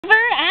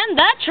on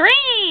the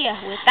tree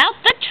without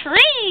the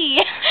tree.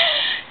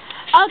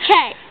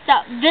 Okay, so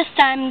this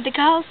time the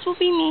co-host will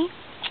be me.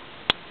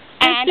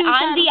 And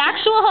I'm the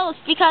actual host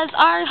because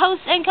our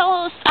host and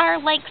co-host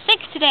are like sick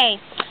today.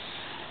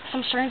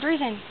 Some strange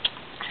reason.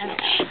 I don't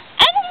know.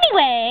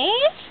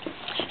 Anyways,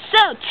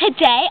 so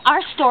today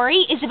our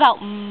story is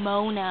about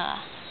Mona,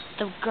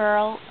 the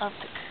girl of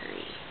the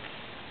creek.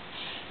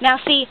 Now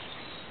see,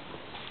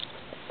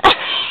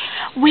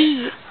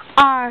 we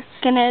are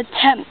gonna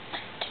attempt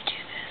to do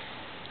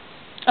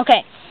this.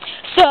 Okay,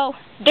 so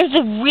there's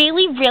a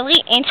really,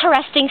 really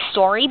interesting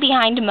story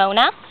behind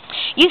Mona.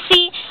 You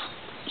see,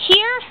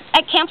 here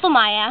at Camp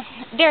OhMiLoMia,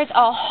 there's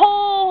a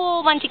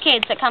whole bunch of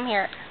kids that come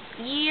here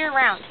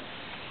year-round.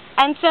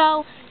 And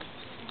so,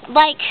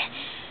 like,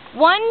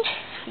 one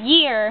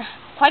year,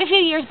 quite a few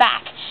years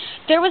back,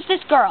 there was this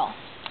girl.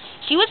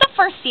 She was a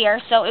first year,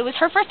 so it was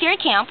her first year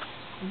at camp.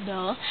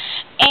 Duh.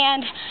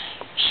 And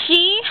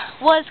she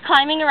was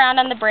climbing around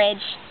on the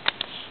bridge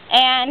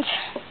and,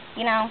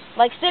 you know,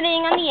 like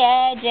sitting on the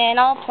edge and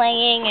all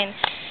playing and,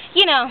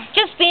 you know,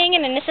 just being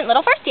an innocent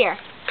little first year.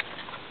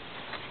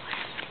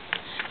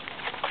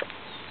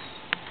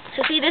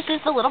 So see, this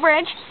is the little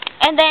bridge.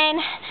 And then,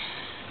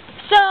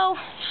 so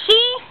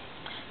she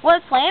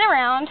was playing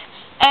around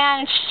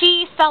and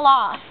she fell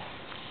off.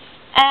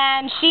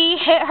 And she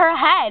hit her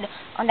head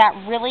on that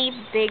really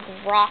big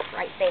rock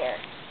right there.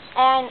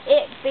 And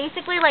it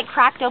basically like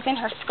cracked open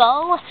her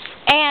skull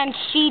and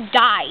she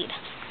died.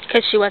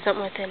 Because she wasn't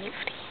with anybody.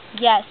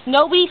 Yes,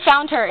 nobody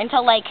found her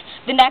until like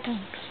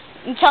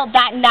until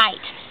that night.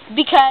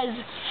 Because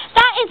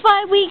that is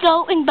why we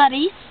go in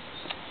buddies.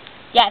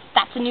 Yes,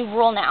 that's a new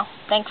rule now,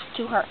 thanks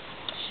to her.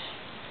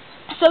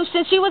 So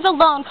since she was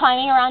alone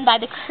climbing around by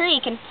the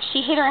creek and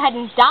she hit her head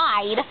and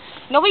died,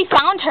 nobody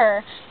found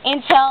her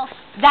until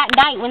that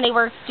night when they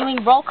were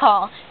doing roll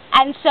call.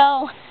 And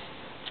so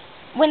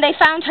when they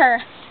found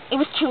her, it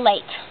was too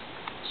late.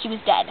 She was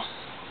dead.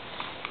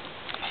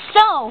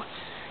 So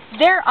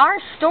there are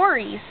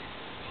stories.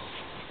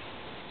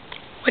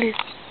 What is?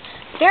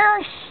 There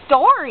are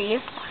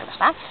stories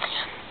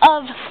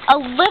of a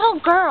little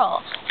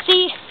girl.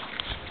 See,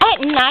 at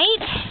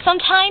night,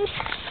 sometimes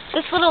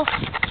this little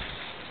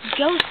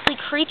ghostly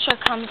creature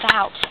comes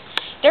out.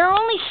 There are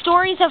only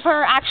stories of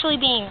her actually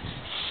being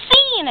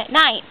seen at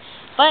night,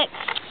 but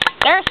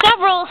there are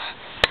several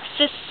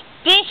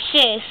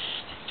suspicious,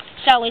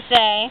 shall we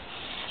say,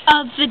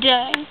 of the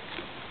day.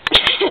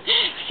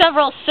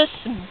 Several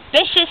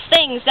suspicious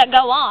things that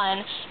go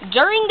on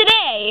during the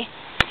day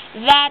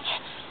that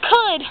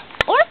could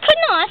or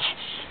could not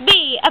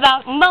be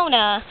about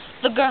Mona,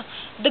 the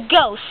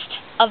ghost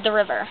of the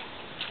river.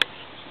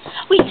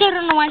 We still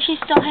don't know why she's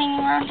still hanging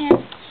around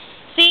here.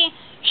 See,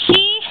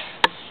 she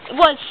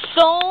was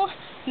so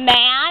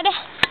mad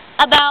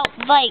about,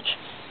 like,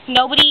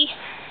 nobody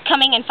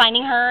coming and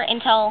finding her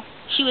until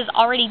she was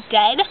already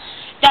dead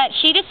that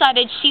she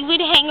decided she would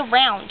hang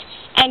around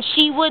and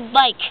she would,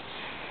 like,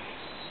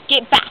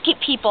 get back at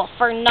people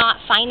for not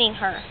finding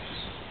her.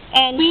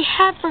 And we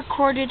have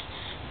recorded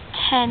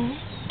 10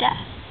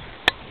 deaths.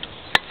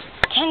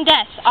 10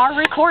 deaths are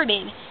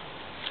recorded,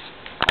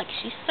 like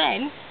she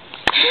said.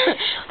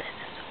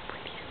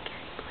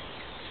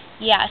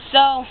 Yeah,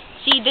 so,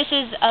 see, this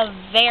is a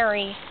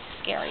very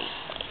scary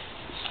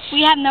place.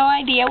 We have no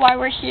idea why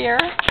we're here.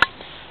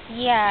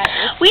 Yeah.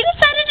 We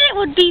decided it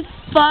would be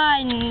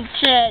fun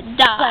to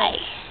die.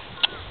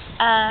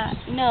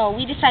 No,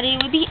 we decided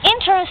it would be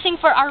interesting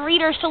for our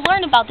readers to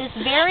learn about this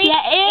very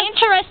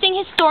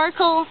interesting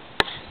historical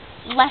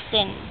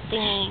lesson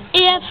thingy.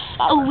 If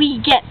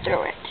we get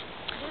through it.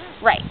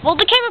 Right. Well,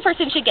 the camera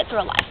person should get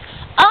through alive.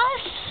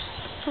 Us?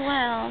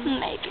 Well,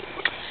 maybe.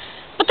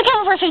 But the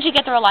camera person should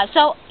get through alive.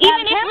 So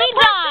even if we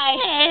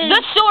die,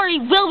 the story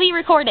will be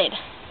recorded.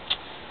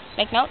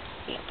 Make note,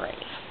 we are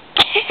brave.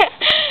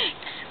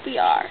 We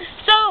are.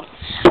 So,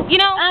 you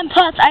know,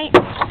 plus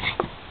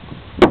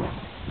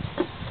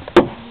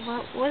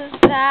what was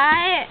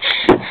that?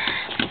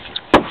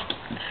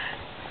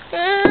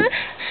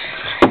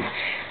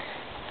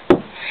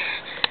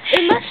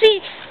 It must be